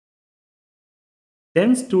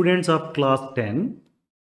10 students of class 10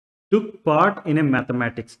 took part in a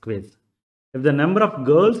mathematics quiz. If the number of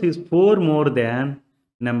girls is 4 more than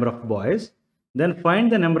number of boys, then find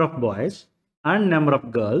the number of boys and number of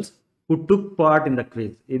girls who took part in the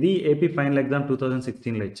quiz. This is AP Final Exam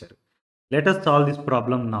 2016 lecture. Let us solve this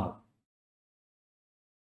problem now.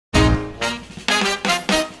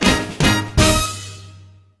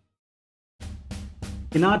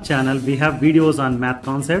 In our channel, we have videos on math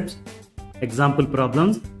concepts, example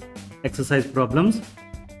problems, exercise problems,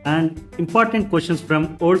 and important questions from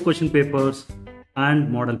old question papers and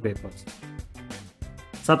model papers.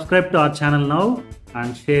 Subscribe to our channel now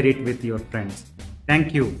and share it with your friends. Thank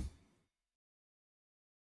you.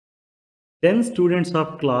 10 students of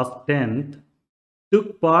class 10th took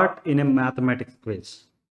part in a mathematics quiz.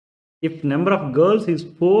 If number of girls is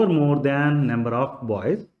 4 more than number of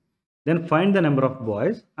boys, then find the number of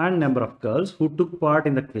boys and number of girls who took part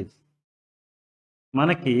in the quiz.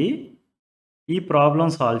 మనకి ఈ problem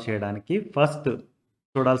solve చేయడానికి first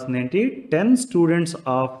చూడాల్సింది ఏంటి 10 students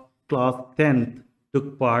of class 10th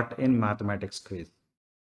took part in mathematics quiz.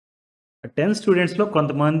 10 స్టూడెంట్స్లో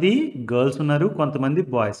కొంతమంది girls ఉన్నారు, కొంతమంది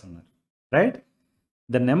boys ఉన్నారు, right?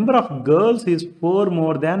 The number of girls is 4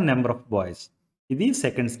 more than number of boys. ఇది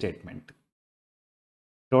second statement.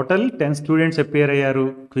 Total 10 students appear అయ్యారు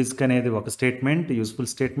క్విజ్కి అనేది ఒక statement,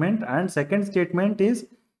 useful statement. And second statement is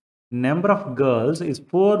number of girls is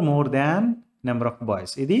 4 more than number of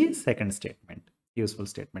boys. ఇది second statement, useful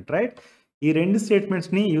statement, right? ఈ రెండు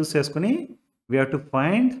స్టేట్మెంట్స్ని use చేసుకుని we have to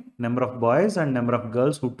find number of boys and number of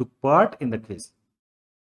girls who took part in the quiz.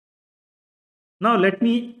 Now let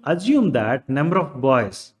me assume that number of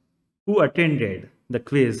boys who attended the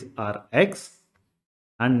quiz are X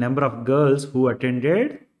and number of girls who attended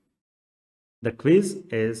the quiz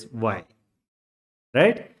is Y,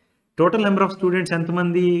 right? Total number of students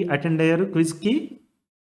ఎంతమంది attend అయ్యారు క్విజ్కి?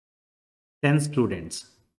 10 students,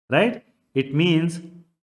 right? It means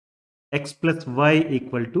X plus Y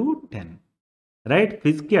equal to 10, right?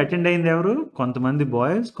 క్విజ్కి attend అయింది ఎవరు? కొంతమంది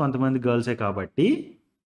boys, కొంతమంది గర్ల్సే కాబట్టి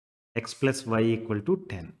x plus y equal to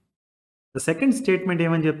 10. The second statement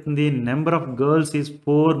ఏమని చెప్తుంది? Number of girls is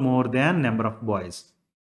 4 more than number of boys.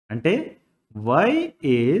 అంటే y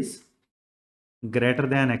is greater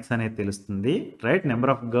than x అనేది తెలుస్తుంది, right?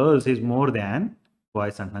 Number of girls is more than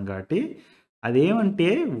boys అంటున్నాం కాబట్టి అదేమంటే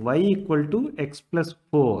y equal to x plus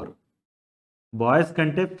 4. Boys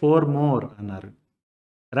కంటే 4 more అన్నారు,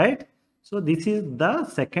 right? So this is the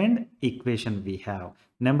second equation we have.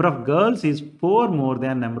 Number of girls is 4 more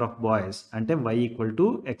than number of boys. అంటే y equal to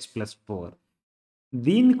x plus 4.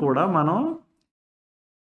 దీన్ని కూడా మనం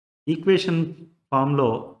equation ఫామ్లో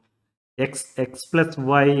x plus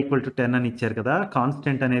y equal to 10 అని ఇచ్చారు కదా,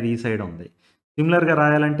 కాన్స్టెంట్ అనేది ఈ సైడ్ ఉంది. సిమిలర్గా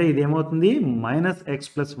రాయాలంటే ఇది ఏమవుతుంది? Minus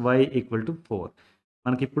x plus y equal to 4.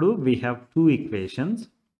 మనకి ఇప్పుడు we have two equations.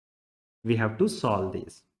 We have to solve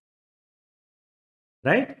this,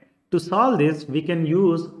 right? To solve this, we can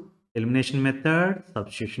use elimination method,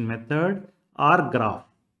 substitution method, or graph,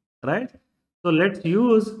 right? So let's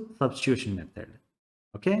use substitution method,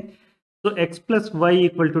 okay? So x plus y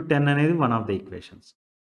equal to 10 అనేది one of the equations,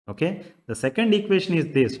 okay? The second equation is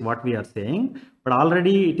this, what we are saying, but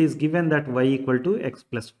already it is given that y equal to x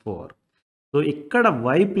plus 4. So ఇక్కడ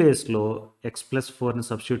y place లో x plus 4 ని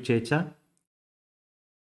substitute చేయొచ్చా?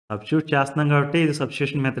 Substitute చేస్తున్నాం కాబట్టి ఇది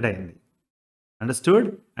substitution method అయింది. Understood?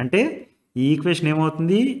 అంటే ఈ ఈక్వేషన్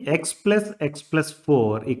ఏమవుతుంది? x plus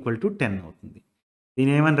 4 ఈక్వల్ టు 10 అవుతుంది.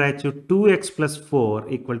 దీని ఏమని రాయొచ్చు? 2x plus 4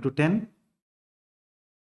 equal to 10.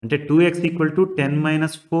 అంటే 2x equal to 10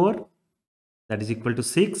 minus 4, that is equal to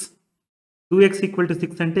 6. 2x equal to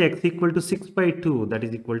 6 అంటే x equal to 6/2, that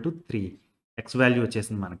is equal to 3. x value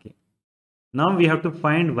వచ్చేసింది మనకి. Now we have to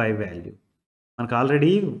find y value. మనకు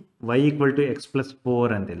already y equal to x plus 4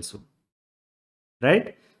 అని తెలుసు, right?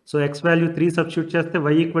 So x value 3 substitute చేస్తే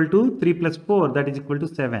y equal to 3 plus 4, that is equal to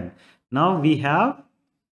 7. Now we have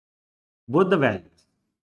both the values,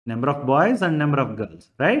 number of boys and number of girls,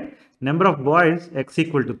 right? Number of boys x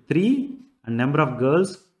equal to 3 and number of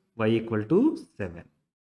girls y equal to 7.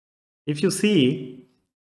 If you see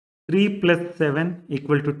 3 plus 7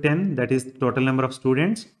 equal to 10, that is total number of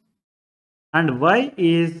students, and y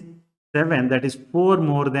is 7, that is 4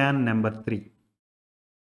 more than number 3,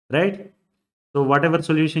 right? So whatever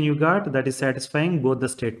solution you got, that is satisfying both the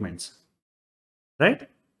statements, right?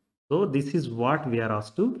 So this is what we are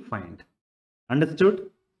asked to find. Understood?